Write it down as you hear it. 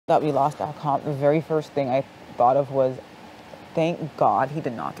that we lost that comp, the very first thing I thought of was, thank God he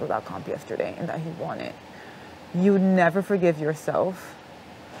did not throw that comp yesterday and that he won it. You would never forgive yourself,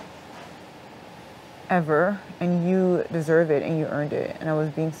 ever, and you deserve it and you earned it. And I was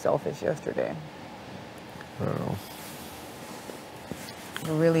being selfish yesterday. I don't know. It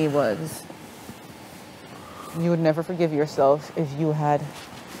really was. You would never forgive yourself if you had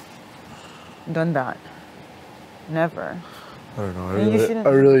done that. Never. I don't know.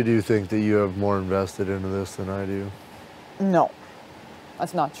 I really do think that you have more invested into this than I do. No,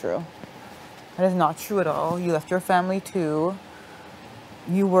 that's not true. That is not true at all. You left your family too.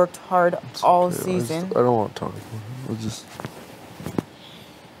 You worked hard all season. I don't want to talk about it. We'll just...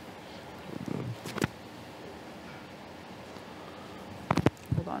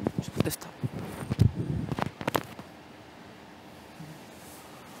 Hold on. Just put this top.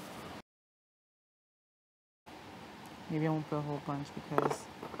 Maybe I won't put a whole bunch because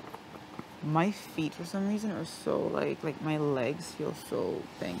my feet for some reason are so like my legs feel so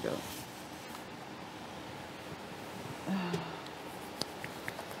banged up.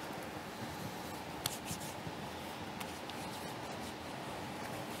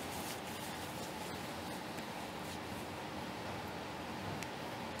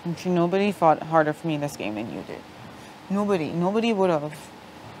 Actually, nobody fought harder for me in this game than you did. Nobody would have.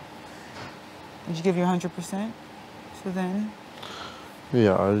 Did you give your 100%? So then?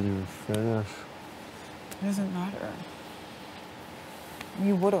 Yeah, I didn't even finish. It doesn't matter.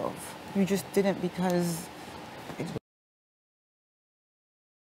 You would have. You just didn't because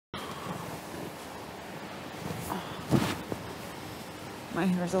my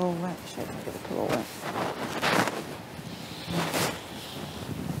hair's a little wet. Shit, I'm gonna get the pillow wet.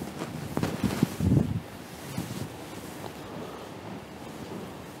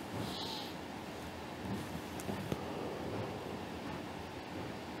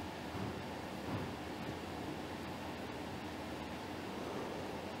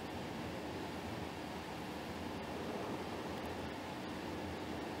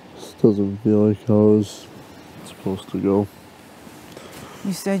 Doesn't feel like how it's supposed to go.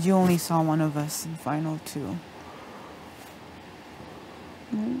 You said you only saw one of us in final two.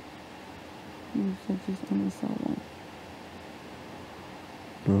 Right? You said you only saw one.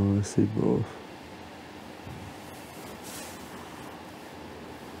 No, I see both.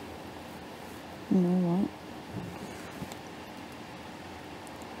 You know what?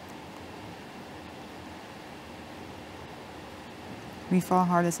 We fought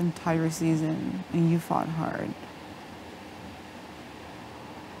hard this entire season, and you fought hard.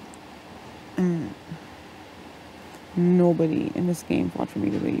 And nobody in this game fought for me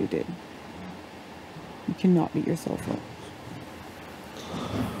the way you did. You cannot beat yourself up.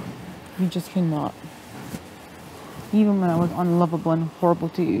 You just cannot. Even when I was unlovable and horrible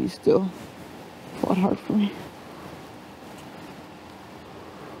to you, you still fought hard for me.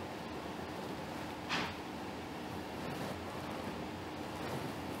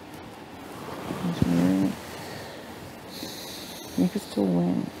 You could still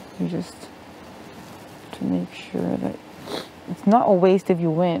win. You just to make sure that it's not a waste if you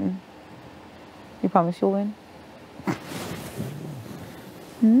win. You promise you'll win? I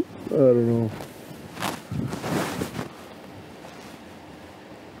don't know.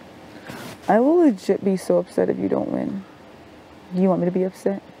 I will legit be so upset if you don't win. Do you want me to be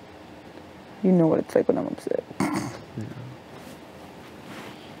upset? You know what it's like when I'm upset. Yeah.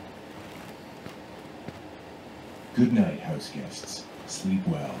 Good night, house guests. Sleep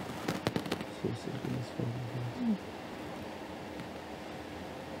well.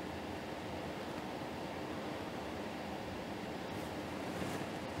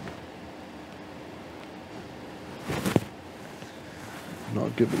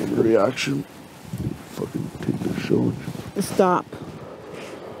 Not giving him a reaction. Fucking take the show. Stop.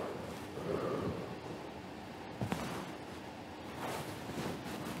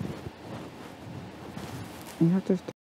 You have to